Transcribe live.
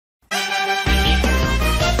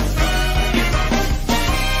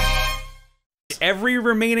every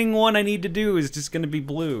remaining one I need to do is just gonna be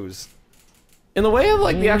blues. In the way of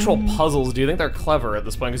like the actual puzzles, do you think they're clever at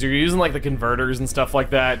this point? Because you're using like the converters and stuff like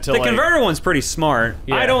that to The converter one's pretty smart.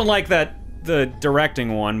 Yeah. I don't like the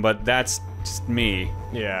directing one, but that's just me.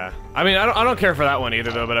 Yeah. I mean, I don't care for that one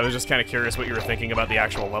either, though, but I was just kind of curious what you were thinking about the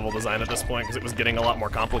actual level design at this point, because it was getting a lot more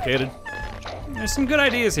complicated. There's some good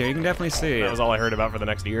ideas here, you can definitely see. That was all I heard about for the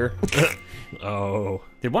next year. Oh.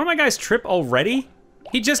 Did one of my guys trip already?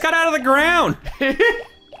 He just got out of the ground!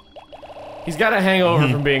 He's got a hangover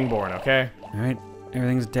from being born, okay? Alright,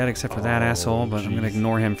 everything's dead except for that asshole, but I'm gonna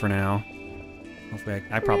ignore him for now. Hopefully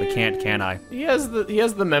I probably can't, can I? He has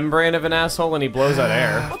the membrane of an asshole and he blows out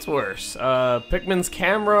air. What's worse, Pikmin's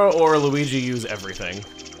camera or Luigi use everything?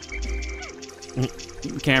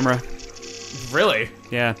 Camera. Really?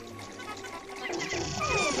 Yeah.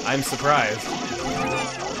 I'm surprised.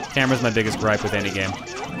 Camera's my biggest gripe with any game.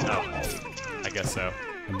 Oh, I guess so.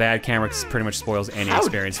 A bad camera pretty much spoils any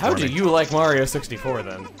experience for me. How do you like Mario 64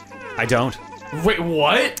 then? I don't. Wait,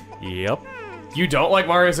 what? Yep. You don't like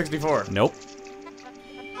Mario 64? Nope.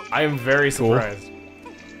 I am very surprised.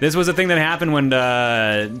 This was a thing that happened when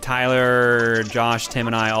Tyler, Josh, Tim,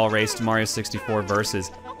 and I all raced Mario 64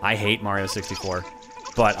 versus. I hate Mario 64,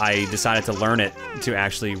 but I decided to learn it to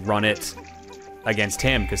actually run it against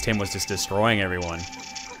Tim because Tim was just destroying everyone.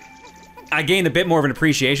 I gained a bit more of an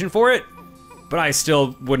appreciation for it, but I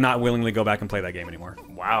still would not willingly go back and play that game anymore.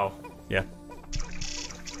 Wow. Yeah.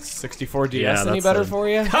 64 DS any better for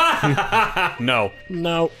you? No.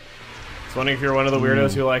 No. Just wondering if you're one of the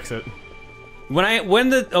weirdos who likes it.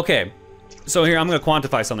 Okay, so here, I'm gonna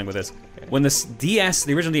quantify something with this. When this DS,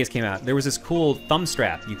 the original DS came out, there was this cool thumb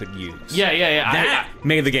strap you could use. Yeah. That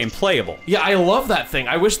made the game playable. Yeah, I love that thing.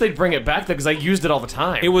 I wish they'd bring it back though, because I used it all the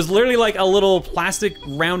time. It was literally like a little plastic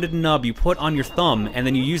rounded nub you put on your thumb, and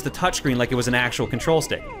then you use the touchscreen like it was an actual control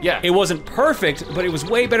stick. Yeah. It wasn't perfect, but it was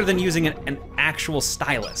way better than using an actual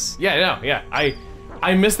stylus. Yeah.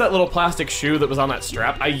 I missed that little plastic shoe that was on that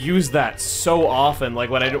strap. I used that so often, like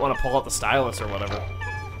when I didn't want to pull out the stylus or whatever.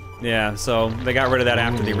 Yeah, so they got rid of that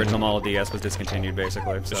after the original model DS was discontinued,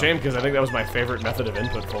 basically. It's a shame, because I think that was my favorite method of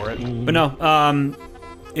input for it. But no,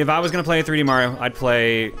 if I was gonna play a 3D Mario, I'd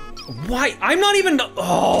play... Why? I'm not even...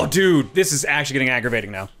 Oh, dude, this is actually getting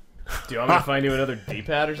aggravating now. Do you want me to find you another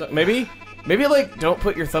D-pad or something? Maybe, like, don't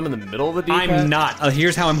put your thumb in the middle of the D-pad? I'm not.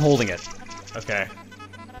 Here's how I'm holding it. Okay.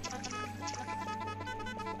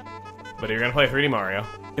 But you're gonna play 3D Mario. If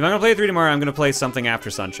I'm gonna play 3D Mario, I'm gonna play something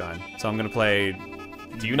after Sunshine. So I'm gonna play...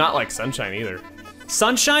 Do you not like Sunshine either?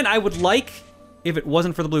 Sunshine I would like if it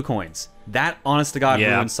wasn't for the blue coins. That, honest to God,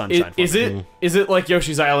 ruins Sunshine for me. Is it like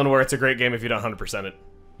Yoshi's Island where it's a great game if you don't 100% it?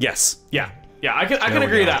 Yes. Yeah, I can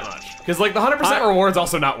agree that much. Because like the 100% reward's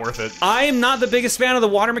also not worth it. I am not the biggest fan of the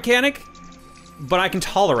water mechanic, but I can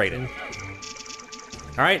tolerate it.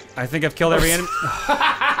 All right, I think I've killed every enemy.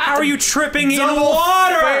 How are you tripping in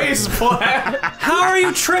water? How are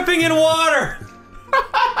you tripping in water?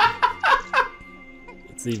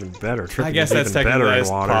 It's even better. I guess that's technically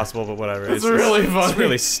possible, but whatever. It's really funny. It's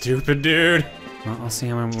really stupid, dude. Well, I'll see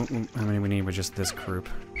how many we need with just this group.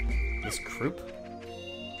 This group?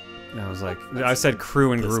 I was like, I said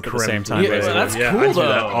crew and group at the same time. Yeah, that's cool I do though.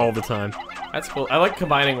 that all the time. That's cool. I like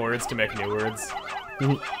combining words to make new words.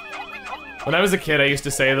 When I was a kid, I used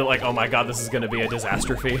to say that like, oh my god, this is gonna be a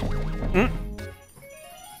disastrophe.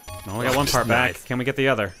 Only got one part back. Can we get the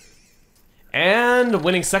other? And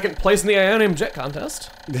winning second place in the Ionium Jet Contest.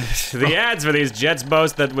 The ads for these jets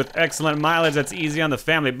boast that with excellent mileage that's easy on the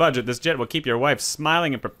family budget, this jet will keep your wife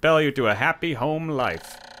smiling and propel you to a happy home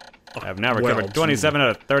life. I've now recovered 27 out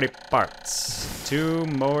of 30 parts. 2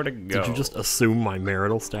 more to go. Did you just assume my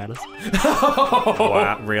marital status?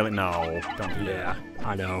 Wow, really? No, don't do that.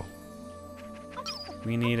 I know.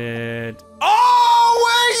 We needed... Oh,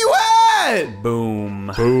 where you at?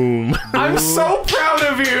 Boom. Boom. I'm so proud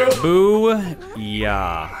of you. Boo.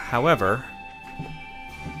 Yeah. However...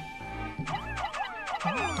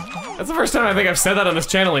 That's the first time I think I've said that on this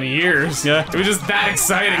channel in years. Yeah. It was just that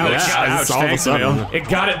exciting that it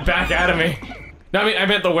got it back out of me. No, I mean, I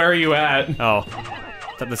meant the where are you at? Oh.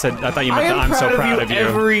 I thought you meant the I'm so proud of you.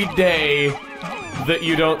 Every day that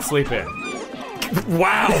you don't sleep in.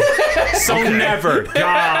 Wow. So never.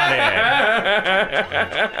 Got it.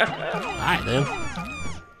 Alright, then.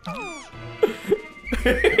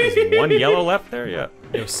 There's one yellow left there? Yeah.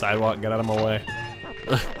 Yo, sidewalk, get out of my way.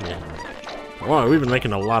 Yeah. Well, we've been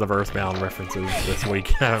making a lot of Earthbound references this week,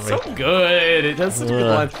 haven't we? So good. It does such a good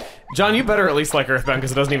line. John, you better at least like Earthbound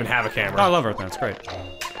because it doesn't even have a camera. Oh, I love Earthbound. It's great.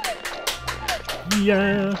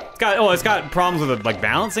 Yeah. It's got problems with like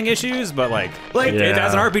balancing issues, but like Yeah.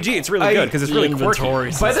 as an RPG, it's really good because it's really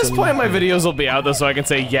quirky. By this point, my videos will be out though, so I can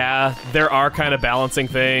say, yeah, there are kind of balancing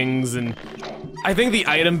things, and I think the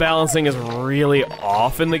item balancing is really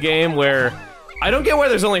off in the game, where I don't get why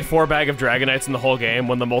there's only 4 bag of Dragonites in the whole game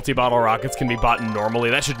when the multi-bottle rockets can be bought normally.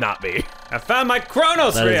 That should not be. I found my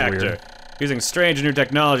Kronos That is reactor. weird. Using strange new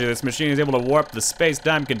technology, this machine is able to warp the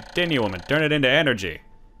space-time continuum and turn it into energy.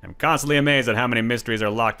 I'm constantly amazed at how many mysteries are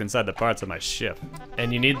locked inside the parts of my ship.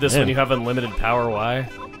 And you need this when you have unlimited power, why?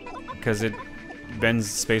 Because it bends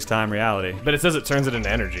space-time reality. But it says it turns it into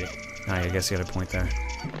energy. I guess you had a point there.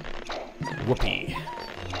 Whoopee.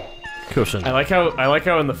 Cushion. I like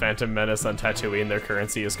how in the Phantom Menace on Tatooine their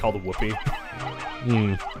currency is called Whoopee.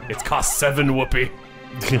 It's cost 7 Whoopee.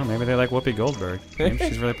 Well, maybe they like Whoopi Goldberg. Maybe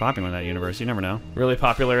she's really popular in that universe. You never know. Really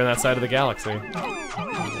popular in that side of the galaxy.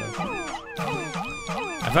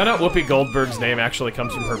 I found out Whoopi Goldberg's name actually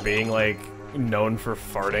comes from her being like known for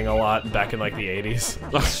farting a lot back in like the 80s.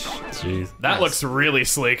 Jeez. That looks really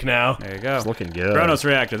sleek now. There you go. It's looking good. Kronos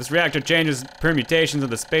reactor. This reactor changes permutations of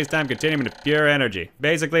the space-time continuum into pure energy.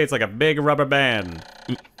 Basically, it's like a big rubber band.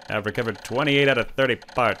 I've recovered 28 out of 30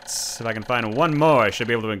 parts. If I can find one more, I should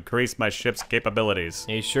be able to increase my ship's capabilities.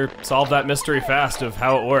 You sure solved that mystery fast of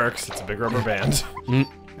how it works. It's a big rubber band.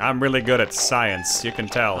 I'm really good at science, you can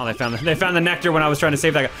tell. Oh, they found the nectar when I was trying to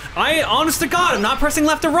save that guy. Honest to God, I'm not pressing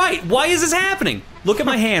left or right. Why is this happening? Look at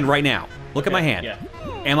my hand right now. Look at my hand. Yeah.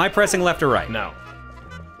 Am I pressing left or right? No.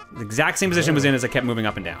 The exact same position was in as I kept moving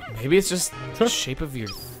up and down. Maybe it's just the shape of your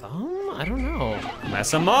thumb? I don't know.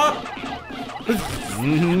 Mess him up.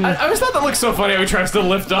 I always thought that looked so funny how he tries to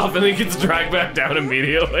lift off and then gets dragged back down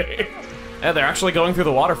immediately. Yeah, they're actually going through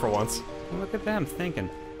the water for once. Look at them thinking.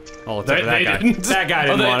 Oh, They that guy. didn't. That guy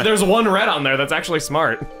didn't want it. There's one red on there that's actually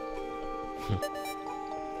smart.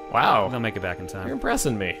 Wow. They'll make it back in You're time.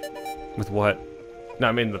 impressing me. With what? No,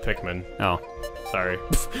 I mean the Pikmin. Oh. Sorry.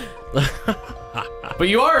 But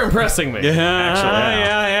you are impressing me. Yeah, Actually,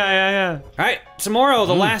 yeah. All right, tomorrow,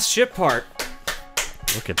 the last ship part.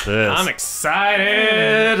 Look at this. I'm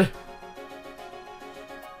excited.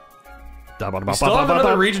 Still have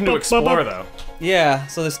another region to explore, though. Yeah,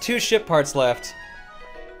 so there's 2 ship parts left.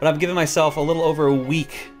 But I've given myself a little over a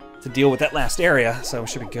week to deal with that last area, so it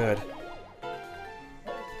should be good.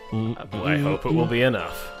 I hope it will be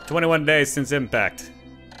enough. 21 days since impact.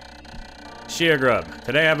 Sheer grub.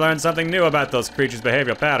 Today I've learned something new about those creatures'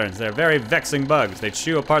 behavioral patterns. They're very vexing bugs. They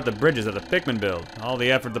chew apart the bridges of the Pikmin build. All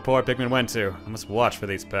the effort the poor Pikmin went to. I must watch for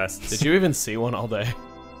these pests. Did you even see one all day?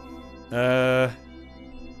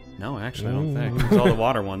 No, actually, I don't think. It's all the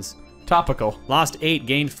water ones. Topical. Lost 8,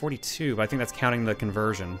 gained 42, but I think that's counting the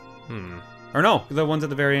conversion. Or no, the ones at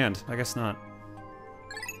the very end. I guess not.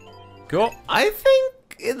 Cool. I think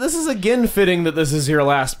this is again fitting that this is your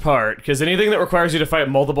last part, because anything that requires you to fight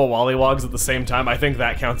multiple Wollywogs at the same time, I think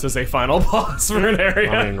that counts as a final boss for an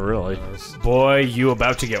area. I mean, really. Boy, you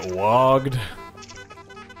about to get wogged.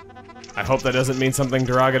 I hope that doesn't mean something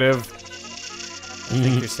derogative. I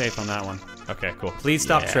think you're safe on that one. Okay, cool. Please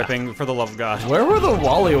stop tripping, for the love of God. Where were the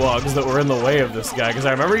Wollywogs that were in the way of this guy? Because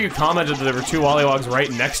I remember you commented that there were 2 Wollywogs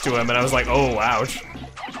right next to him, and I was like, oh, ouch.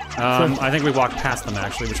 I think we walked past them,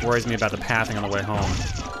 actually, which worries me about the pathing on the way home.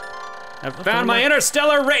 I've found my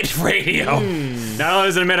interstellar radio! Not only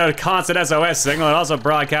does it emit a constant SOS signal, it also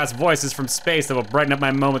broadcasts voices from space that will brighten up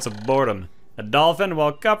my moments of boredom. A dolphin,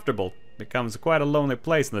 while comfortable, becomes quite a lonely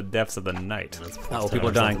place in the depths of the night. Oh, people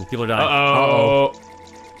are dying. People are dying. Uh-oh.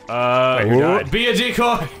 Wait, who died? Be a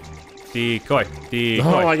decoy! Decoy. Decoy.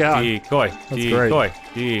 Oh my God. Decoy. That's Decoy. great.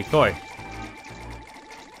 Decoy.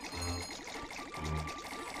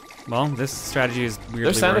 Well, this strategy is weirdly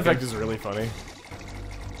Their sound working. effect is really funny.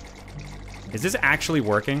 Is this actually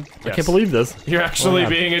working? I can't believe this. You're actually Wow.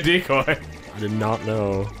 being a decoy. I did not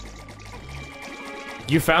know.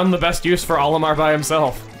 You found the best use for Olimar by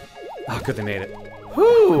himself. Oh, good they made it.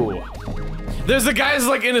 Whoo! There's the guys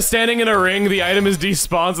like standing in a ring, the item is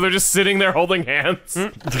despawned, so they're just sitting there holding hands.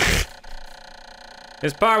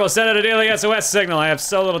 This part will send out a daily SOS signal. I have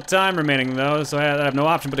so little time remaining, though, so I have no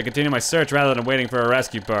option but to continue my search rather than waiting for a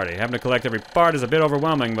rescue party. Having to collect every part is a bit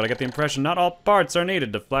overwhelming, but I get the impression not all parts are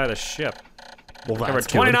needed to fly the ship. Well, Covered that's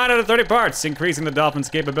 29 out of 30 parts, increasing the dolphin's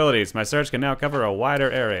capabilities. My search can now cover a wider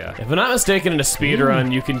area. If I'm not mistaken, in a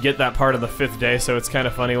speedrun, you can get that part on the 5th day, so it's kind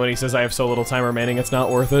of funny when he says, I have so little time remaining, it's not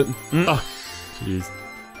worth it. Oh, jeez.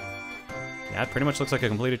 Yeah, it pretty much looks like a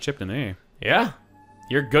completed ship to me. Yeah.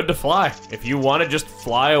 You're good to fly. If you want to just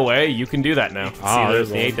fly away, you can do that now.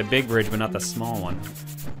 See, they ate the big bridge, but not the small one.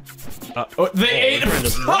 They ate him.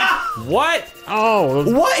 What? Oh,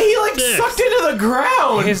 What? He like dicks. sucked into the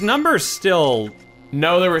ground. His number's still...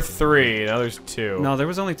 No, there were 3. Now there's 2. No, there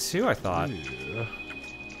was only 2, I thought.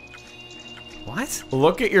 What?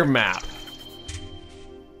 Look at your map.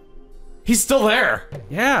 He's still there.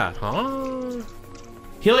 Yeah. huh?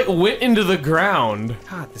 He like went into the ground.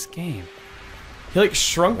 God, this game. He like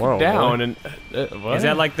shrunk Whoa, down what? and. What? Is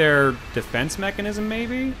that like their defense mechanism,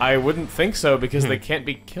 maybe? I wouldn't think so because they can't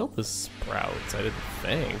be killed as sprouts. I didn't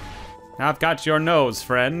think. I've got your nose,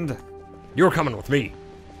 friend. You're coming with me.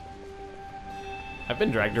 I've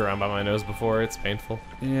been dragged around by my nose before. It's painful.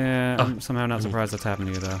 Yeah, I'm somehow not surprised that's happened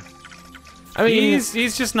to you, though. I mean,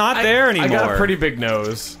 He's just not there anymore. I got a pretty big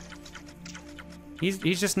nose.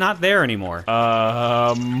 He's just not there anymore.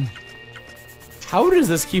 How does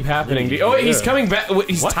this keep happening? Oh, wait, he's coming back. Wait,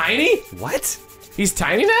 he's What? tiny? What? He's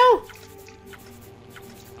tiny now?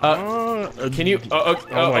 Can you? Oh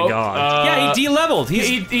my god. Yeah, he de-leveled.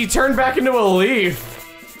 He turned back into a leaf.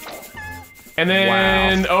 And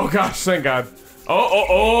then, oh gosh, thank God.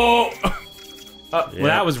 Oh. Well,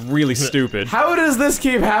 that was really stupid. How does this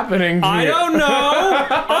keep happening? I don't know.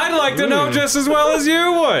 I'd like to know just as well as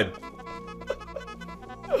you would.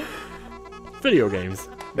 Video games.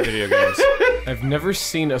 Video games. I've never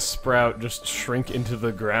seen a sprout just shrink into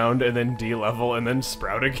the ground and then de-level and then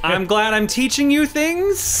sprout again. I'm glad I'm teaching you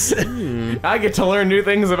things. I get to learn new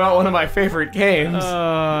things about one of my favorite games.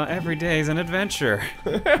 Every day's an adventure.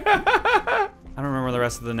 I don't remember where the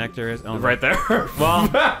rest of the nectar is. Oh, right there. Well,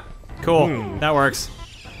 cool. That works.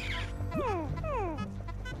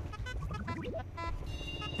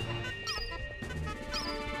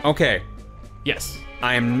 Okay. Yes.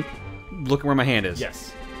 I am looking where my hand is.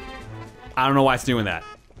 Yes. I don't know why it's doing that.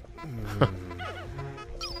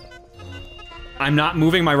 I'm not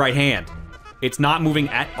moving my right hand. It's not moving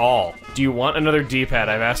at all. Do you want another D-pad?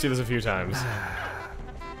 I've asked you this a few times.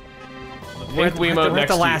 We're at Wiimote next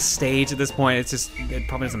the to you. last stage at this point. It's just, it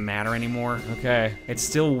probably doesn't matter anymore. Okay. It's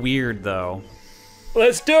still weird though.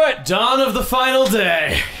 Let's do it! Dawn of the final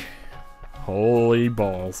day. Holy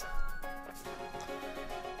balls.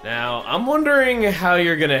 Now, I'm wondering how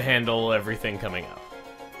you're gonna handle everything coming up.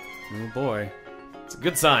 Oh boy. It's a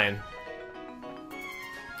good sign.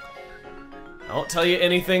 I won't tell you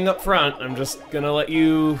anything up front. I'm just gonna let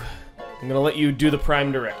you... I'm gonna let you do the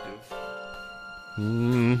prime directive.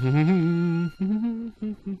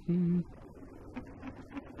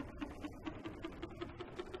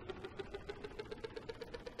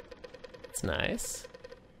 It's nice.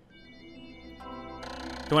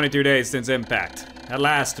 22 days since impact. At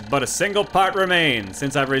last, but a single part remains.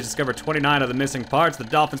 Since I've rediscovered 29 of the missing parts, the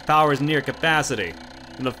dolphin's power is near capacity.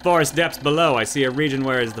 In the forest depths below, I see a region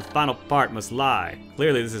where the final part must lie.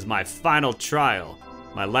 Clearly, this is my final trial.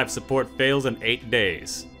 My life support fails in 8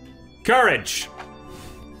 days. Courage!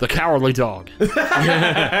 The cowardly dog.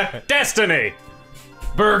 Destiny!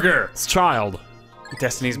 Burger! It's child.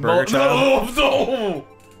 Destiny's Burger Child? No!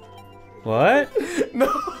 What?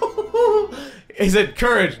 No! He said,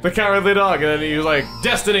 courage, the cowardly dog, and then he was like,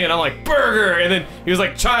 destiny, and I'm like, burger, and then he was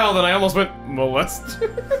like, child, and I almost went, molest.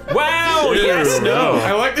 Wow! Yes! No!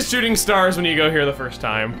 I like the shooting stars when you go here the first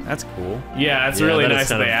time. That's cool. Yeah, it's Yeah, really that is nice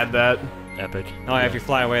that kind they of- add that. Epic. Oh, yeah, if you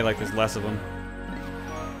fly away, like, there's less of them.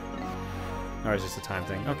 Or it's just a time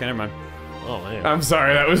thing. Okay, never mind. Oh man. I'm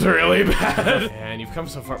sorry, that was really bad. Man, you've come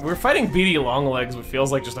so far. We're fighting Beady Longlegs, what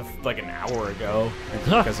feels like just like an hour ago.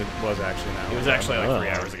 Because it was actually an hour. It was actually like 3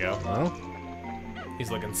 hours ago. Well. He's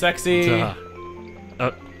looking sexy. Duh.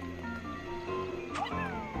 I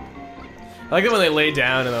like it when they lay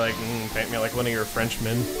down and they're like, paint me like one of your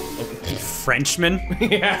Frenchmen. Frenchman?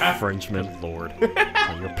 Yeah. Frenchman, Lord.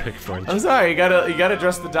 Oh, you're pig French. I'm sorry, you gotta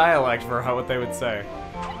dress the dialect for what they would say.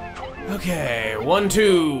 Okay, 1,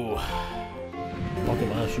 2.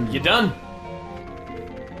 You done?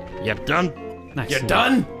 Yep, done. Nice. You're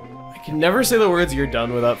done? I can never say the words "you're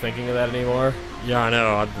done" without thinking of that anymore. Yeah, I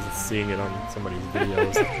know. I'm just seeing it on somebody's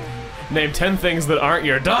videos. Name 10 things that aren't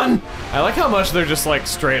 "you're done." I like how much they're just like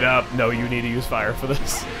straight up, no, you need to use fire for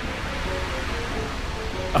this.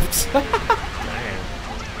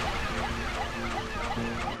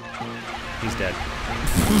 He's dead.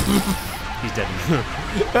 He's dead.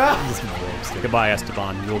 Goodbye,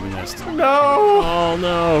 Esteban. You will be missed. No! Oh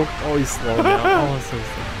no! Oh, he's slowed down. Oh, it's so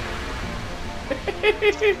slow.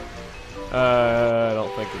 I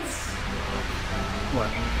don't think it's... What? I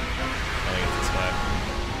think it's this way.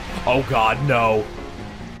 Oh god, no!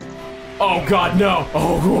 Oh god, no!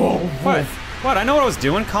 Oh, What? What? I know what I was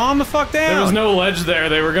doing. Calm the fuck down. there was no ledge there,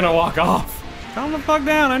 they were gonna walk off. Calm the fuck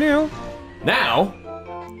down. I knew. Now,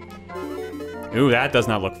 Ooh, that does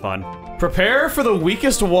not look fun. Prepare for the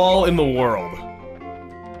weakest wall in the world.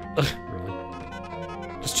 Really?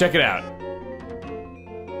 Just check it out.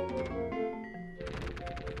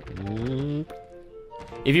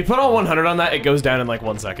 If you put all 100 on that, it goes down in like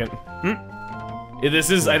 1 second.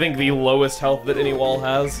 This is, I think, the lowest health that any wall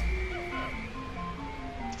has.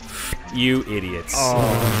 You idiots.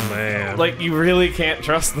 Oh, man. Like, you really can't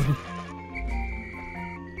trust them.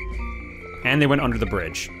 And they went under the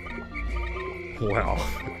bridge. Wow.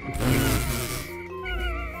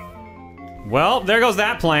 Well, there goes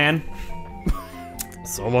that plan.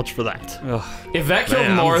 So much for that. Ugh. If that killed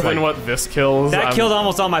Man, more I'm than like- what this kills, That killed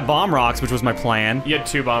almost all my bomb rocks, which was my plan. You had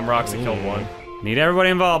 2 bomb rocks that killed 1. Need everybody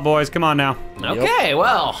involved, boys. Come on now. Okay,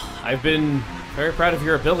 well, I've been very proud of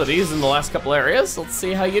your abilities in the last couple areas. Let's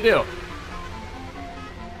see how you do.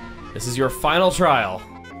 This is your final trial.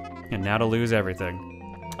 And now to lose everything.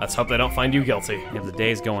 Let's hope they don't find you guilty. Yeah, the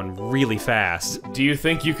day's going really fast. Do you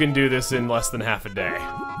think you can do this in less than half a day?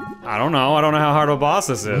 I don't know. I don't know how hard of a boss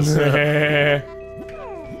this is.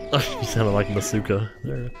 You sounded like Masuka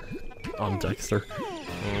there on Dexter.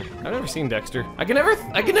 I've never seen Dexter. I can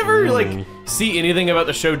never like see anything about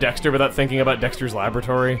the show Dexter without thinking about Dexter's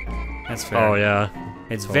Laboratory. That's fair. Oh, yeah.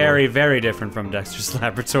 It's very, very different from Dexter's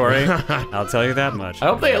Laboratory. I'll tell you that much. I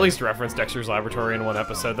hope they at least reference Dexter's Laboratory in one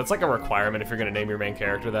episode. That's like a requirement if you're gonna name your main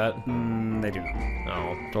character that. They do not.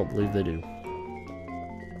 No. Don't believe they do.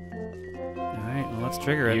 Alright, well, let's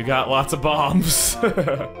trigger it. You got lots of bombs.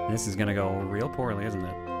 This is gonna go real poorly, isn't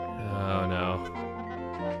it? Oh no.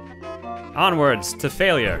 Onwards to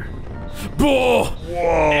failure. Whoa!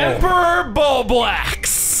 Emperor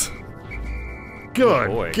Bullblacks! Good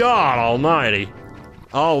boy. God almighty.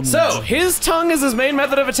 Oh, So, his tongue is his main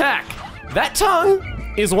method of attack. That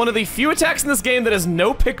tongue is one of the few attacks in this game that has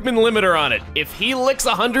no Pikmin limiter on it. If he licks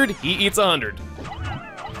 100, he eats 100.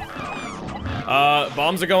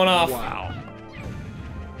 Bombs are going off. wow.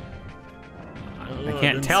 I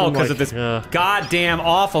can't tell because of this goddamn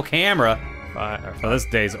awful camera. Fine. Well, this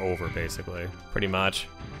day's over, basically. Pretty much.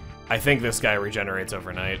 I think this guy regenerates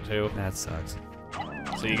overnight, too. That sucks.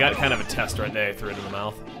 So you got kind of a test right there, threw it in the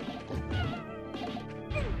mouth.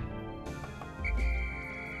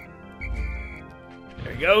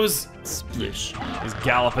 There he goes. Splish. He's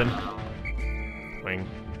galloping. Wing.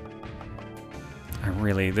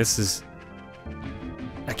 I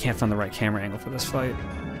can't find the right camera angle for this fight.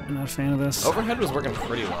 I'm not a fan of this. Overhead was working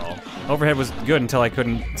pretty well. Overhead was good until I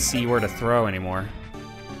couldn't see where to throw anymore.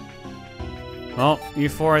 Well, you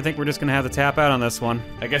four, I think we're just gonna have to tap out on this one.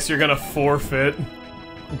 I guess you're gonna forfeit.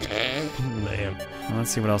 Man. Well,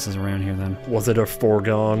 let's see what else is around here then. Was it a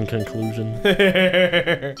foregone conclusion?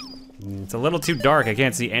 It's a little too dark, I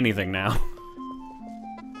can't see anything now.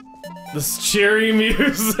 This cheery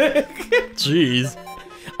music. Jeez.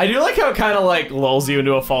 I do like how it kind of like lulls you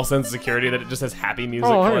into a false sense of security that it just has happy music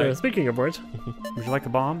Oh, playing. hey, speaking of which. Would you like the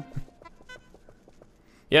bomb?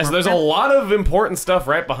 Yeah, so there's a lot of important stuff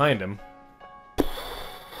right behind him.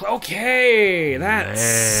 Okay, that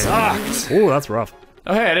sucked. Ooh, that's rough.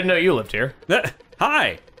 Oh hey, I didn't know you lived here.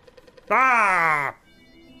 Hi! Ah!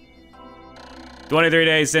 23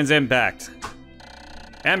 days since impact.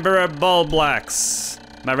 Emperor Bullblacks.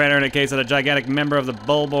 My radar indicates that a gigantic member of the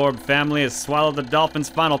Bulborb family has swallowed the dolphin's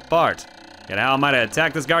final part. Yet how am I to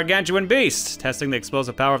attack this gargantuan beast? Testing the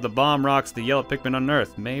explosive power of the bomb rocks the yellow Pikmin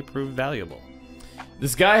unearthed may prove valuable.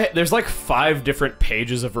 This guy, there's like 5 different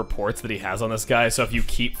pages of reports that he has on this guy, so if you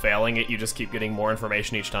keep failing it, you just keep getting more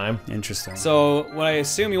information each time. Interesting. So, what I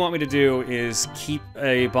assume you want me to do is keep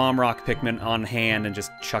a bomb rock Pikmin on hand and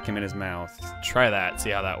just chuck him in his mouth. Try that, see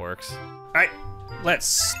how that works. Alright,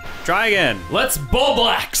 let's try again. Let's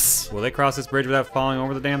Bullblacks! Will they cross this bridge without falling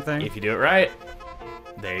over the damn thing? If you do it right.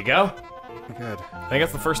 There you go. Good. I think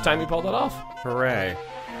that's the first time you pulled that off. Hooray.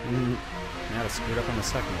 Now to screwed up on the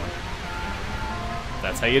second one.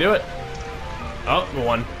 That's how you do it. Oh, the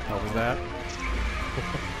one. What was that?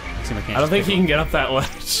 I don't think he can get up that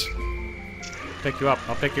ledge. Pick you up.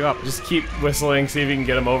 I'll pick you up. Just keep whistling, see if you can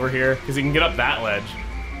get him over here, because he can get up that ledge.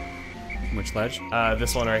 Which ledge?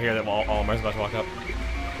 This one right here that Almar's about to walk up.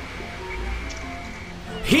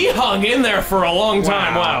 He hung in there for a long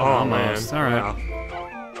time. Wow. Oh, Almost. man. All right.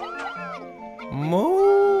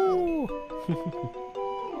 Moo.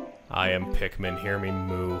 I am Pikmin. Hear me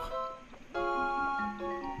moo.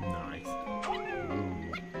 Nice.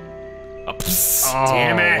 Oh, psst.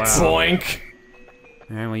 Damn it. wow. Boink.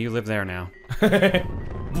 Alright, well, you live there now. Boom.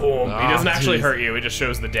 He doesn't actually jeez. hurt you. It just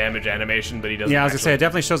shows the damage animation, but he doesn't. Yeah, I was gonna say, it actually-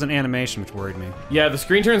 definitely shows an animation, which worried me. Yeah, the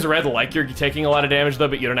screen turns red like you're taking a lot of damage, though,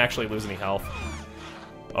 but you don't actually lose any health.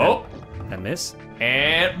 Oh. That miss?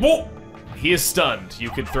 And whoa! he is stunned. You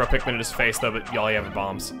could throw Pikmin in his face though, but all you have are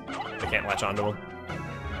bombs. They can't latch onto him.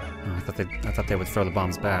 Oh, I thought they would throw the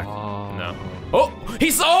bombs back. No. Oh,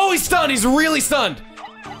 he's stunned. He's really stunned.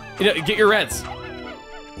 You know, get your reds.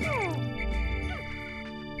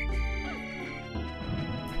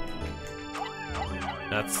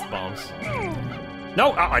 That's bombs.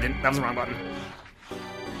 No, oh, I didn't. That was the wrong button.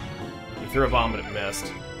 You threw a bomb, but it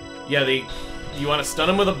missed. Yeah, you want to stun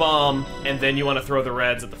him with a bomb, and then you want to throw the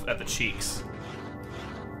reds at the cheeks.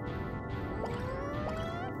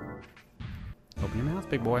 Open your mouth,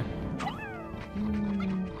 big boy.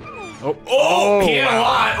 Oh, he had a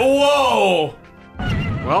lot. Whoa!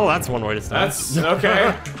 Well, that's one way to start. That's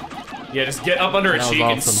okay. Yeah, just get up under a That was cheek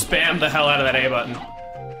and awesome. spam the hell out of that A button.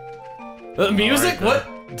 The music? Alright,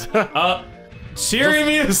 What? Cheery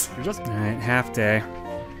music. You're just Alright, half day.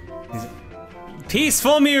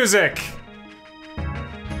 Peaceful music!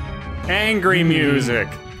 Angry music.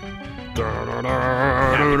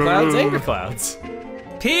 Happy clouds, angry clouds.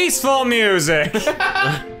 Peaceful music!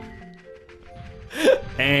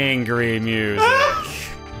 Angry music.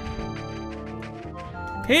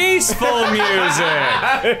 Peaceful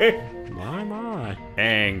music! my.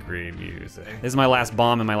 Angry music. This is my last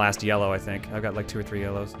bomb and my last yellow, I think. I've got like 2 or 3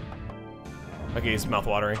 yellows. Okay, he's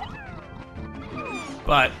mouth-watering.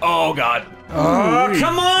 But, oh god. Oh,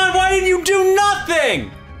 come on! Why didn't you do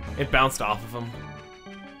nothing? It bounced off of him.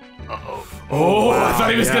 Uh-oh. Oh, wow, I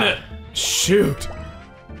thought he was yeah. gonna shoot.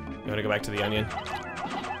 You wanna go back to the onion?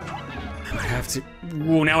 I might have to.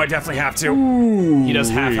 Ooh, now I definitely have to. He does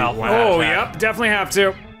half health. Oh, yep, definitely have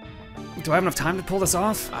to. Do I have enough time to pull this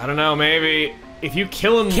off? I don't know, maybe. If you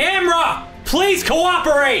kill him. Camera! Please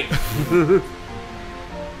cooperate!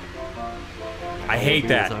 I hate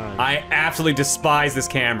that. I absolutely despise this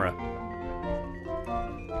camera.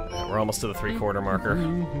 We're almost to the 3/4 marker.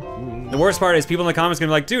 The worst part is people in the comments are gonna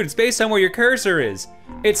be like, dude, it's based on where your cursor is.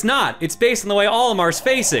 It's not. It's based on the way Olimar's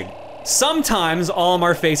facing. Sometimes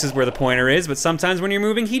Olimar faces where the pointer is, but sometimes when you're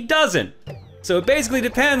moving, he doesn't. So it basically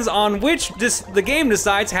depends on which the game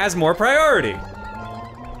decides has more priority.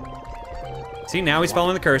 See, now he's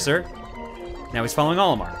following the cursor. Now he's following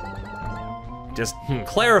Olimar. Just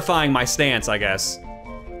clarifying my stance, I guess.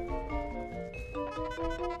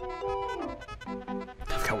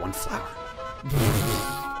 I've got 1 flower.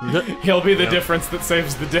 He'll be the difference that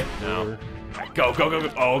saves the day. No. Go, go, go,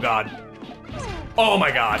 go. Oh god. Oh my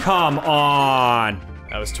god. Come on.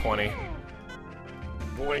 That was 20.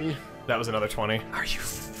 Boing. That was another 20. Are you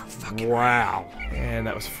fucking Wow. And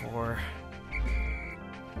that was 4.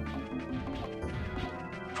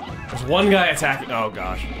 There's one guy attacking. Oh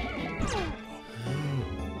gosh.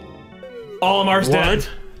 Olimar's dead.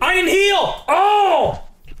 I didn't heal! Oh!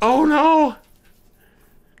 Oh no!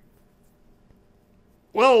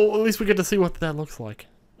 Well, at least we get to see what that looks like.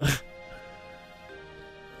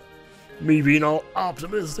 Me being all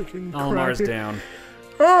optimistic and Olimar's crappy. down.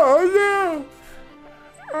 Oh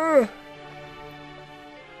no!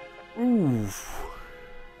 Oof.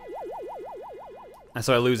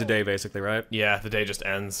 So I lose a day, basically, right? Yeah, the day just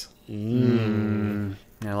ends. Yeah,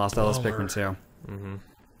 I lost all those Pikmin too.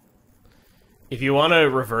 If you want to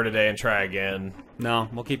revert a day and try again, No,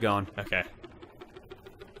 we'll keep going. okay.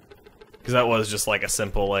 Because that was just like a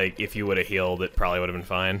simple, like, if you would have healed, it probably would have been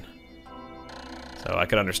fine. So I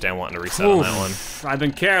could understand wanting to reset on that one. I've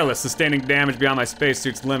been careless, sustaining damage beyond my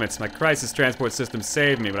spacesuit's limits. My crisis transport system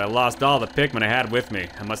saved me, but I lost all the Pikmin I had with me.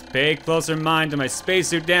 I must pay closer mind to my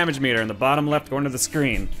spacesuit damage meter in the bottom left corner of the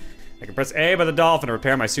screen. I can press A by the dolphin to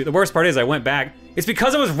repair my suit. The worst part is I went back. It's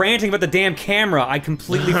because I was ranting about the damn camera. I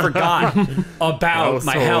completely forgot about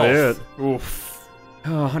my health. Oof.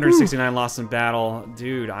 Oh, 169 lost in battle.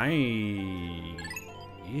 Dude, Well,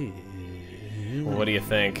 what do you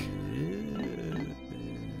think?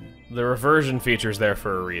 The reversion feature's there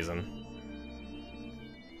for a reason.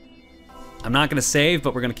 I'm not gonna save,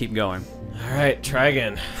 but we're gonna keep going. Alright, try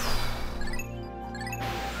again.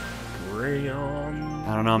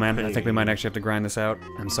 I don't know, man. I think we might actually have to grind this out.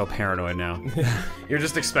 I'm so paranoid now. You're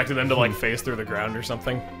just expecting them to, like, phase through the ground or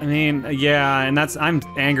something? I mean, yeah, and I'm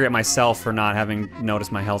angry at myself for not having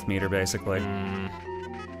noticed my health meter, basically.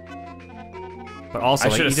 But also,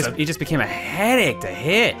 like, he just became a headache to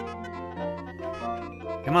hit.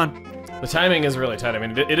 Come on. The timing is really tight. I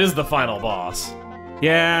mean, it is the final boss.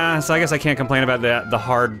 Yeah, so I guess I can't complain about the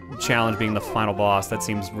hard challenge being the final boss. That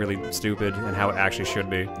seems really stupid and how it actually should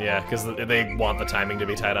be. Yeah, because they want the timing to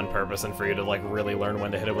be tight on purpose and for you to, like, really learn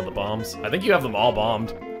when to hit it with the bombs. I think you have them all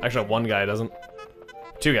bombed. Actually, one guy doesn't.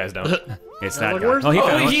 2 guys don't. It's that like, guy.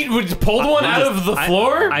 where's- He pulled one out of the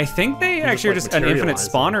floor? I think they actually are like, just an infinite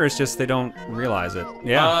materialized. spawner. It's just they don't realize it.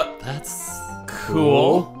 Yeah. That's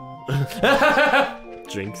Cool.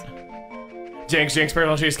 Jinx. Jinx,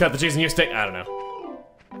 purple cheese, cut the cheese and you stick. I don't know.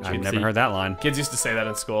 I've never heard that line. Kids used to say that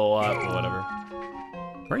in school a lot, but whatever.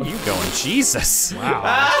 Where are you going? Jesus.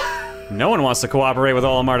 Wow. No one wants to cooperate with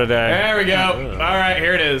Olimar today. There we go. All right,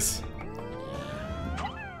 here it is.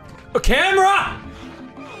 A camera!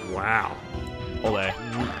 Wow. Hold A.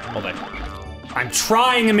 I'm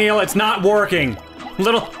trying, Emil. It's not working.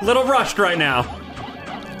 Little rushed right now.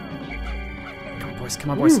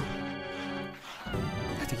 Come on, boys. I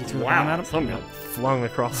think he threw a bomb at him. Some got flung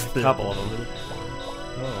across the... Couple of them.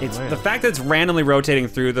 Oh, It's man. the fact that it's randomly rotating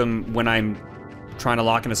through them when I'm trying to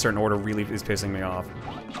lock in a certain order really is pissing me off.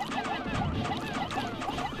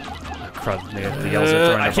 Crud, the yells are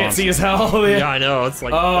throwing I their can't bombs. see his hell. Yeah, I know. It's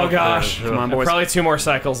like... Oh gosh. Come on, boys. Probably 2 more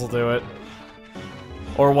cycles will do it.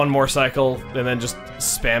 Or 1 more cycle, and then just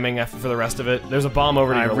spamming after for the rest of it. There's a bomb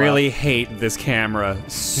over to I your really left. hate this camera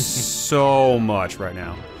so much right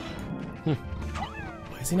now.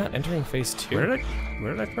 Why is he not entering phase 2? Where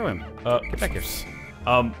did I throw him? Get back here.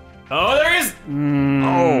 Oh, there he is!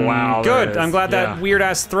 Oh, wow. there Good. it is. I'm glad Yeah. that weird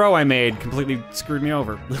ass throw I made completely screwed me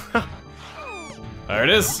over. There it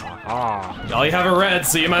is. Ah. All you have are red,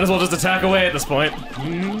 so you might as well just attack away at this point.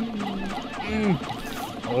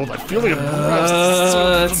 Oh, that feeling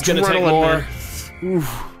of It's gonna take more.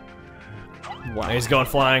 Oof. Wow. He's going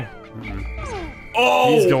flying.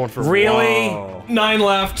 Oh! He's going for... Really? Wow. 9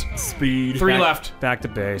 left. Speed. 3 left. Back to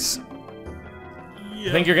base. I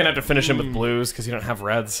think you're gonna have to finish him with blues because you don't have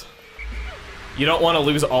reds. You don't want to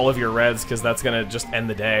lose all of your reds because that's gonna just end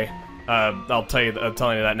the day. I'm telling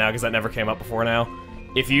you that now because that never came up before now.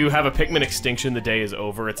 If you have a Pikmin extinction, the day is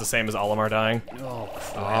over. It's the same as Olimar dying. Oh,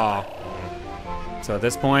 crap. Ah. So at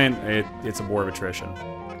this point, it's a war of attrition.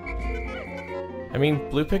 I mean,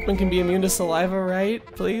 blue Pikmin can be immune to saliva, right?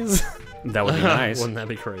 Please? That would be nice. Wouldn't that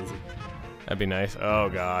be crazy? That'd be nice. Oh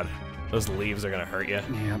god. Those leaves are gonna hurt you.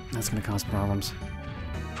 Yeah, that's gonna cause problems.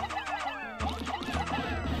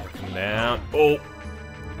 Come down. Oh!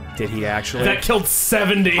 Did he actually? That killed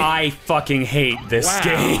 70! I fucking hate this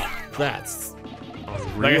game. That's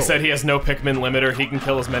unreal. Like I said, he has no Pikmin limiter. He can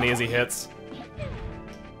kill as many as he hits.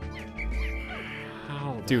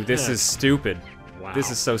 How the Dude, this heck? is stupid. Wow.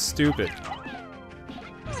 This is so stupid.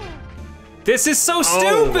 This is so Oh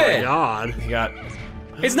stupid! my god. He got...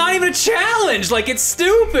 It's not even a challenge! Like, it's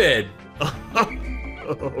stupid! Oh,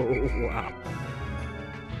 wow.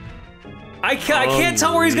 I can't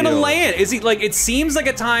tell where he's gonna Unreal. land. Is he, like, it seems like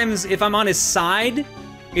at times, if I'm on his side,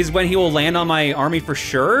 is when he will land on my army for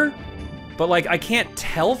sure. But, like, I can't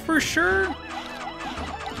tell for sure.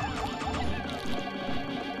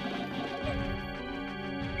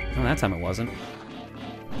 Oh, that time it wasn't.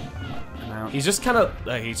 I'm out. He's just kind of...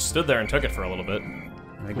 he stood there and took it for a little bit.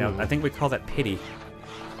 I think we call that pity.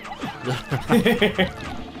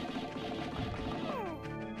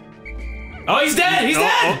 Oh, he's dead! He's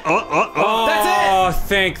dead! Oh, That's it! Oh,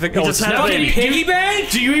 thank the God. just had a Fucking baby. piggy bank?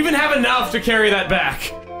 Do you even have enough to carry that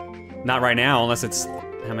back? Not right now, unless it's...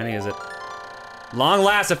 How many is it? Long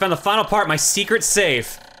last, I found the final part, my secret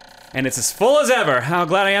safe. And it's as full as ever. How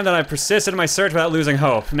glad I am that I persisted in my search without losing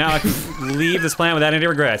hope. Now I can leave this planet without any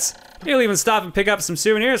regrets. You'll even stop and pick up some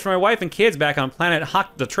souvenirs for my wife and kids back on planet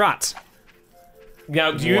Hak the Trot.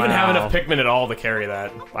 Now, do you even have Wow. enough Pikmin at all to carry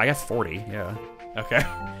that? I got 40, yeah. Okay.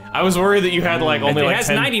 I was worried that you had like only It like has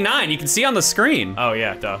 10... 99, you can see on the screen. Oh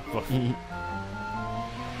yeah, duh.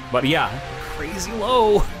 But yeah, crazy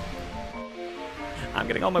low. I'm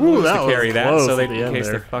getting all my blues that to was carry that, close so they, at the in end case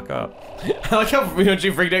they there. fuck up. I like how when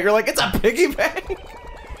you freaked out, you're like, it's a piggy bank!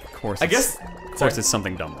 Of course, I guess... of course it's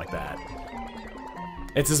something dumb like that.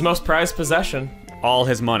 It's his most prized possession. All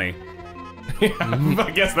his money.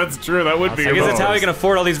 I guess that's true, that would be I your guess that's how bonus. he can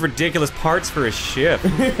afford all these ridiculous parts for his ship.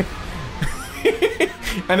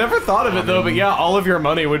 I never thought of it though, but yeah, all of your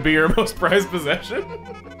money would be your most prized possession.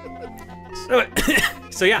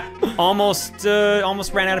 So yeah, almost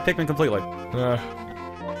ran out of Pikmin completely.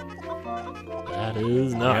 That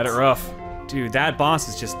is You nuts. had it rough. Dude, that boss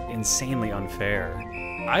is just insanely unfair.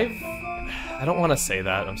 I don't want to say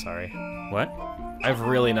that, I'm sorry. What? I've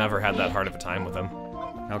really never had that hard of a time with him.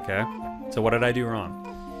 Okay. So what did I do wrong?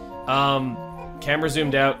 Camera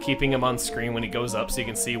zoomed out, keeping him on screen when he goes up so you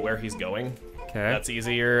can see where he's going. Okay. That's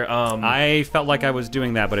easier. I felt like I was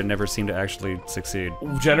doing that, but it never seemed to actually succeed.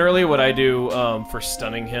 Generally, what I do for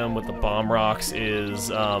stunning him with the bomb rocks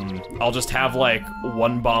is I'll just have like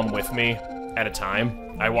one bomb with me at a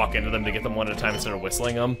time. I walk into them to get them one at a time instead of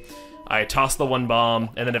whistling them. I toss the one bomb,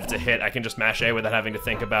 and then if it's a hit, I can just mash A without having to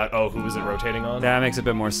think about, oh, who is it rotating on? That makes a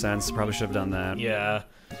bit more sense. Probably should have done that. Yeah.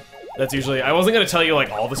 That's usually, I wasn't gonna tell you like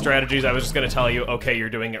all the strategies, I was just gonna tell you, okay, you're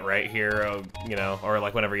doing it right here, you know, or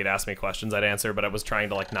like whenever you'd ask me questions, I'd answer, but I was trying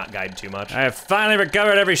to like not guide too much. I have finally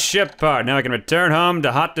recovered every ship part. Now I can return home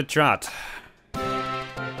to Hot to Trot.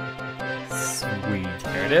 Sweet.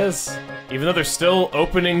 There it is. Even though there's still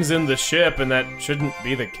openings in the ship, and that shouldn't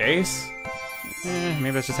be the case.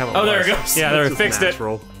 Maybe that's just how it Oh, was. there it goes. Yeah, there, It's fixed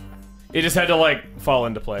natural. It just had to like fall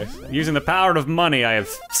into place. it. Using the power of money, I have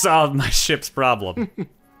solved my ship's problem.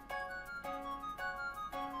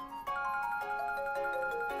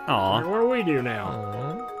 Aw. What do we do now?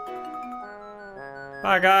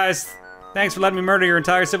 Bye, guys. Thanks for letting me murder your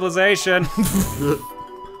entire civilization.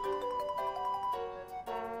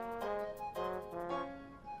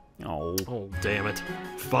 Oh. Oh, damn it.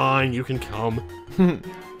 Fine, you can come.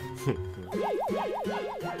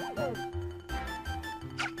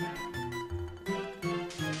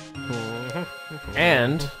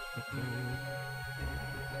 And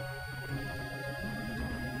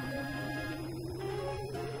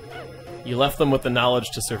you left them with the knowledge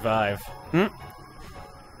to survive. Oh,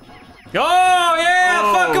 yeah!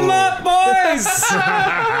 Oh. Fuck 'em up, boys!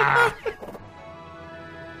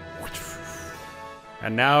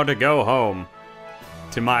 And now to go home.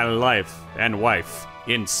 To my life and wife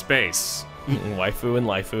in space. Waifu and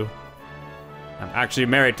Laifu. I'm actually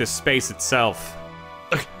married to space itself.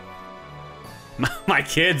 My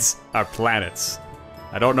kids are planets.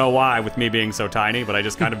 I don't know why with me being so tiny, but I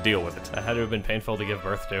just kind of deal with it. That had to have been painful to give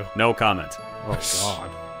birth to. No comment. Oh,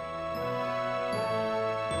 God.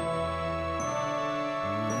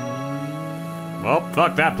 Well,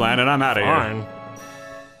 fuck that planet, I'm out of here. Fine.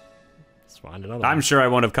 Let's find another I'm one. sure I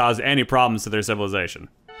won't have caused any problems to their civilization.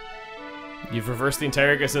 You've reversed the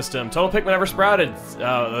entire ecosystem. Total Pikmin ever sprouted.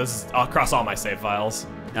 This is across all my save files.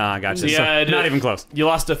 Ah, gotcha. Yeah, So, not even close. You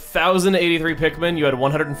lost 1,083 Pikmin. You had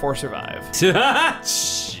 104 survive.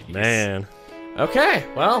 Man. Okay,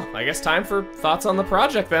 well, I guess time for thoughts on the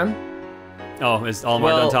project then. Oh, is Olimar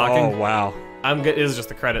Well, done talking? Oh, wow. I'm good. This is just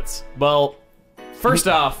the credits. Well, first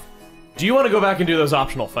off, do you want to go back and do those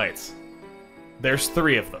optional fights? There's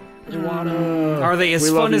 3 of them. Are they as We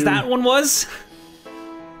fun love as you. that one was?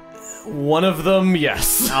 One of them,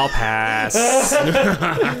 yes. I'll pass.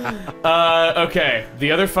 Okay.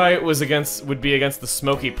 The other fight would be against the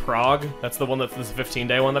Smoky Prog. That's the one that's this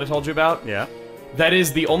 15-day one that I told you about. Yeah. That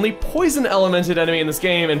is the only poison-elemented enemy in this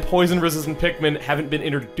game, and poison-resistant Pikmin haven't been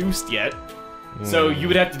introduced yet. So you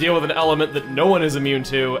would have to deal with an element that no one is immune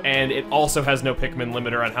to, and it also has no Pikmin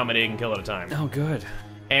limiter on how many it can kill at a time. Oh, good.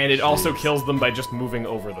 And it also kills them by just moving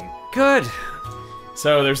over them. Good.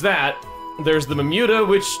 So there's that. There's the Mamuta,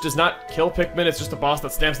 which does not kill Pikmin, it's just a boss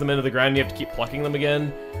that stamps them into the ground and you have to keep plucking them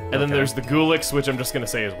again. And then there's the Gulix, which I'm just gonna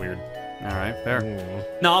say is weird. Alright, fair.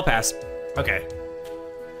 No, I'll pass. Okay.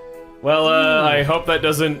 Well, I hope that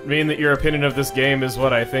doesn't mean that your opinion of this game is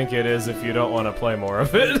what I think it is if you don't want to play more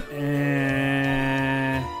of it.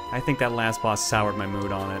 I think that last boss soured my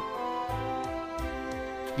mood on it.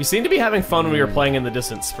 You seem to be having fun when we were playing in the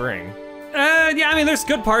Distant Spring. Yeah, I mean, there's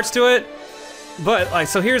good parts to it. But, like,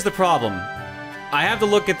 so here's the problem. I have to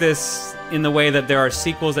look at this in the way that there are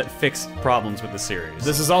sequels that fix problems with the series.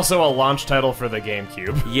 This is also a launch title for the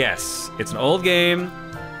GameCube. Yes, it's an old game,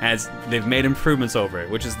 as they've made improvements over it,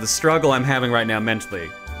 which is the struggle I'm having right now mentally.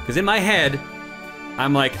 Because in my head,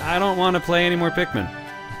 I'm like, I don't want to play any more Pikmin.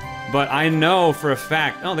 But I know for a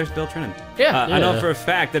fact, oh, there's Bill Trinan. Yeah, I know for a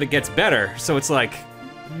fact that it gets better, so it's like,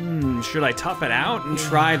 should I tough it out and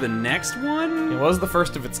try the next one? It was the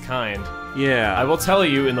first of its kind. Yeah. I will tell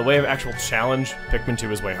you, in the way of actual challenge, Pikmin 2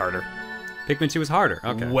 is way harder. Pikmin 2 is harder,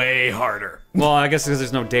 okay. Way harder. Well, I guess because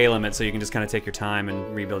there's no day limit, so you can just kind of take your time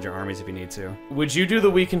and rebuild your armies if you need to. Would you do the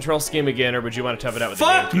Wii control scheme again, or would you want to tough it out with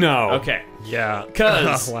Fuck the GameCube? no! Okay. Yeah.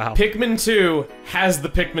 Because Wow. Pikmin 2 has the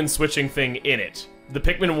Pikmin switching thing in it. The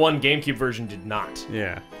Pikmin 1 GameCube version did not.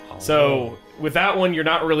 Yeah. So, with that one, you're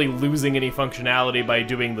not really losing any functionality by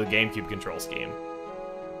doing the GameCube control scheme.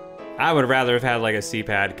 I would rather have had like a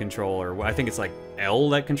C-pad controller. I think it's like L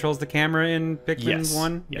that controls the camera in Pikmin Yes.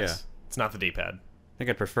 1. Yes. Yeah. It's not the D-pad. I think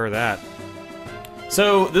I'd prefer that.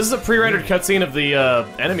 So, this is a pre-rendered cutscene of the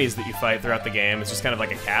enemies that you fight throughout the game. It's just kind of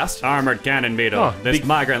like a cast. Armored cannon beetle. Huh. This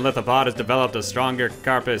migrant lithopod has developed a stronger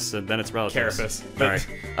carapace than its relatives. Carapace. Sorry.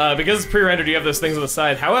 But, because it's pre-rendered, you have those things on the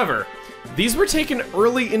side. However, these were taken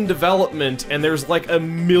early in development, and there's like a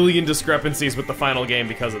million discrepancies with the final game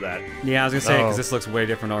because of that. Yeah, I was gonna say, because Oh. this looks way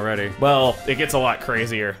different already. Well, it gets a lot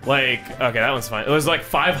crazier. Like, okay, that one's fine. There's like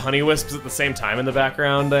 5 honey wisps at the same time in the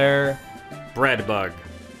background there. Bread bug.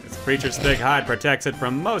 This creature's thick hide protects it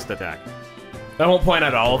from most attack. I won't point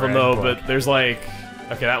out all of them though, Bread but there's like,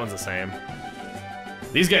 okay, that one's the same.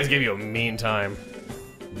 These guys give you a mean time.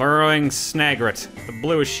 Burrowing Snagret. The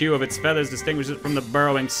bluish hue of its feathers distinguishes it from the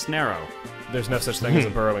burrowing Snarrow. There's no such thing as a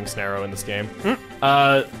burrowing Snarrow in this game.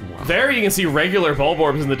 There you can see regular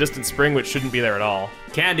Bulborbs in the distant spring, which shouldn't be there at all.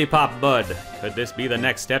 Candy Pop Bud. Could this be the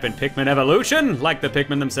next step in Pikmin evolution? Like the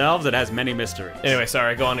Pikmin themselves, it has many mysteries. Anyway,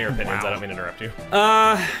 sorry, go on to your opinions. I don't mean to interrupt you.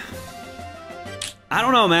 I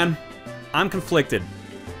don't know, man. I'm conflicted.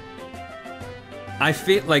 I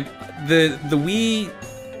feel like the Wii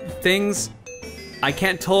things, I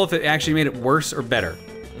can't tell if it actually made it worse or better.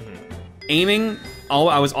 Aiming,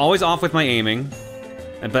 I was always off with my aiming,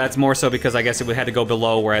 but that's more so because I guess it had to go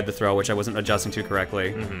below where I had to throw, which I wasn't adjusting to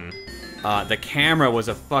correctly. The camera was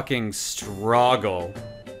a fucking struggle,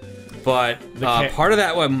 but part of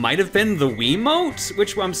that might have been the Wiimote,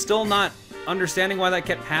 which I'm still not understanding why that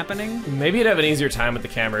kept happening. Maybe you'd have an easier time with the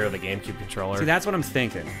camera or the GameCube controller. See, that's what I'm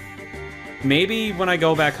thinking. Maybe when I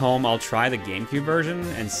go back home, I'll try the GameCube version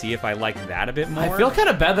and see if I like that a bit more. I feel kind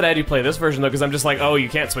of bad that I had you play this version, though, because I'm just like, oh, you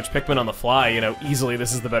can't switch Pikmin on the fly, you know, easily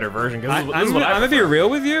this is the better version. I'm gonna be real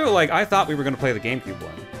with you, like, I thought we were gonna play the GameCube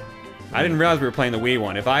one. I didn't realize we were playing the Wii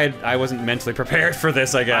one. If I wasn't mentally prepared for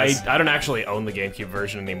this, I guess. I don't actually own the GameCube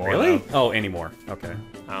version anymore, Really? though. Oh, anymore. Okay.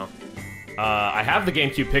 Oh. I have the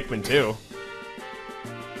GameCube Pikmin, too.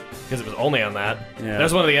 Because it was only on that. Yeah.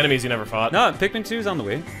 There's one of the enemies you never fought. No, Pikmin 2's on the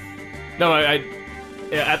Wii. No,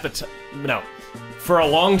 no. For a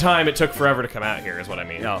long time, it took forever to come out here, is what I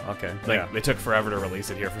mean. Oh, okay. Like, they took forever to release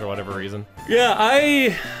it here for whatever reason. Yeah,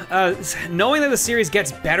 knowing that the series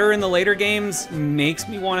gets better in the later games makes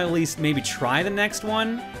me want to at least maybe try the next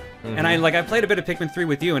one. And I played a bit of Pikmin 3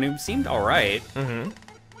 with you, and it seemed alright.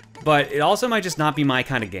 But it also might just not be my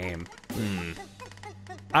kind of game.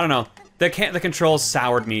 I don't know. The controls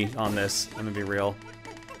soured me on this, I'm gonna be real.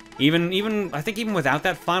 Even I think even without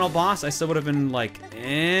that final boss, I still would have been like,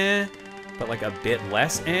 eh, but like a bit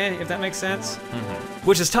less eh, if that makes sense.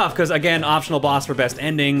 Which is tough, because again, optional boss for best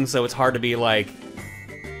ending, so it's hard to be like,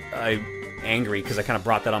 angry, because I kind of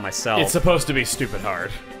brought that on myself. It's supposed to be stupid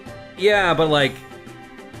hard. Yeah, but like,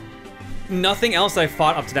 nothing else I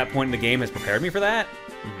fought up to that point in the game has prepared me for that,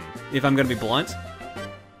 if I'm gonna be blunt.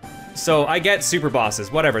 So I get super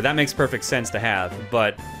bosses, whatever, that makes perfect sense to have,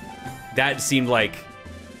 but that seemed like,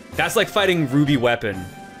 that's like fighting Ruby Weapon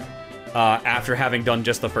after having done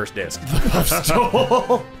just the first disc.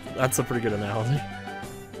 That's a pretty good analogy.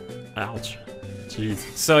 Ouch. Jeez.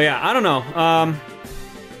 So yeah, I don't know.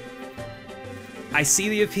 I see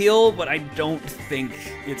the appeal, but I don't think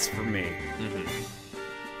it's for me.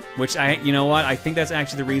 Which you know what? I think that's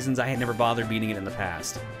actually the reasons I had never bothered beating it in the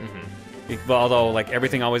past. Although, like,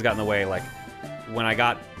 everything always got in the way. Like, when I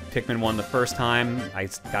got Pikmin 1 the first time, I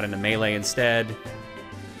got into Melee instead.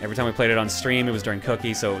 Every time we played it on stream, it was during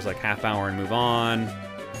Cookie, so it was like half hour and move on.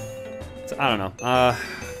 So, I don't know. I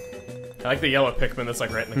like the yellow Pikmin that's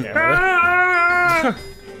like right in the camera.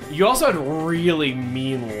 You also had really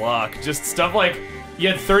mean luck. Just stuff like, you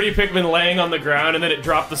had 30 Pikmin laying on the ground, and then it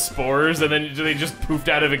dropped the spores, and then they just poofed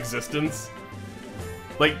out of existence.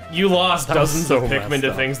 Like, you lost dozens of Pikmin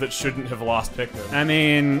to things that shouldn't have lost Pikmin. I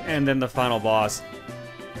mean, and then the final boss.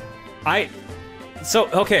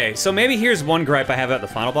 Okay, so maybe here's one gripe I have about the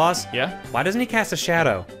final boss. Yeah? Why doesn't he cast a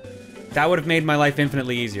shadow? That would have made my life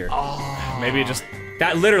infinitely easier. Oh. Maybe it just...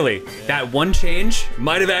 That literally, that one change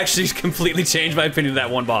might have actually completely changed my opinion of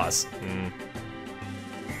that one boss.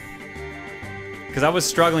 Because I was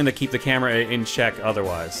struggling to keep the camera in check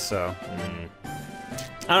otherwise, so...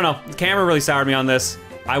 I don't know, the camera really soured me on this.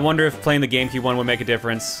 I wonder if playing the GameCube one would make a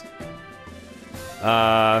difference.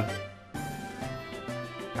 I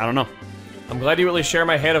don't know. I'm glad you really share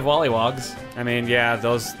my hate of Wollywogs. I mean, yeah,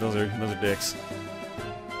 those are dicks.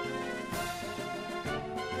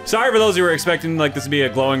 Sorry for those who were expecting like this to be a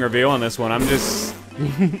glowing review on this one. I'm just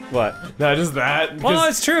what? No, just that. Well,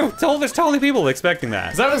 it's true. There's totally people expecting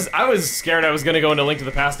that. Because I was scared I was gonna go into Link to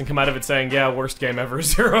the Past and come out of it saying, yeah, worst game ever,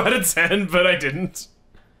 0 out of 10, but I didn't.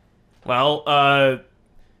 Well,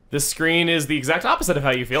 this screen is the exact opposite of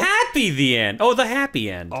how you feel. Happy the end. Oh, the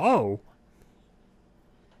happy end. Oh.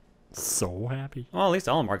 So happy. Well, at least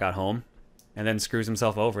Olimar got home, and then screws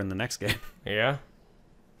himself over in the next game. Yeah.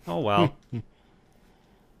 Oh well.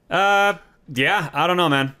 Yeah, I don't know,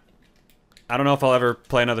 man. I don't know if I'll ever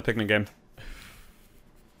play another Pikmin game.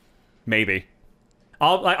 Maybe.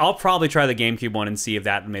 I'll probably try the GameCube one and see if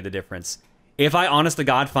that made the difference. If I honest to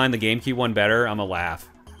God find the GameCube one better, I'm gonna laugh.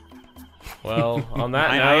 Well, on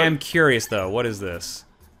that note... I am curious, though. What is this?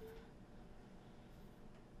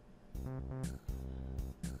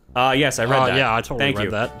 Yes, I read that. Yeah, I totally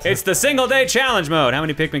read that. It's the single-day challenge mode. How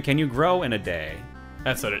many Pikmin can you grow in a day?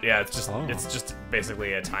 That's what it... Yeah, it's just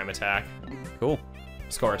basically a time attack. Cool.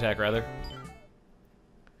 Score attack, rather.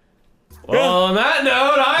 Well, on that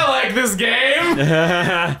note, I like this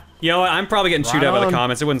game. You know what? I'm probably getting chewed out by the on.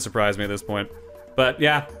 comments. It wouldn't surprise me at this point. But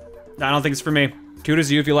yeah, I don't think it's for me. Kudos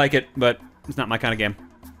to you if you like it, but it's not my kind of game.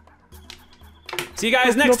 See you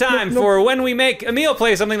guys next time for when we make Emil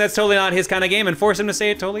play something that's totally not his kind of game and force him to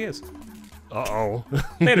say it totally is. Uh-oh.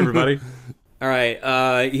 Later, everybody. All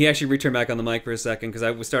right, he actually returned back on the mic for a second because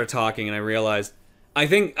I started talking and I realized, I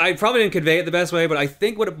think I probably didn't convey it the best way, but I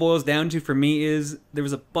think what it boils down to for me is there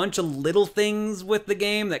was a bunch of little things with the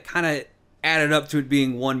game that kind of added up to it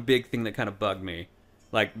being one big thing that kind of bugged me.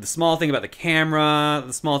 Like the small thing about the camera,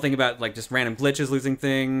 the small thing about like just random glitches losing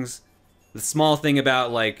things, the small thing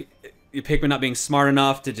about like Pikmin not being smart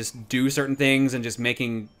enough to just do certain things and just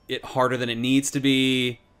making it harder than it needs to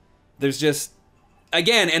be. There's just,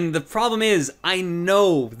 again, and the problem is, I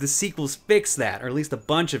know the sequels fix that, or at least a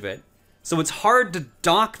bunch of it. So it's hard to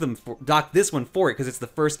dock this one for it, because it's the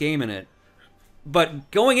first game in it.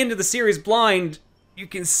 But going into the series blind, you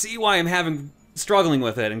can see why I'm struggling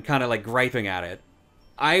with it and kind of like griping at it.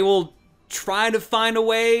 I will try to find a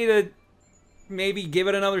way to maybe give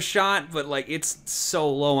it another shot, but like it's so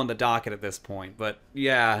low on the docket at this point. But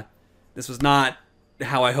yeah, this was not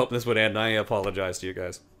how I hoped this would end. I apologize to you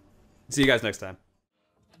guys. See you guys next time.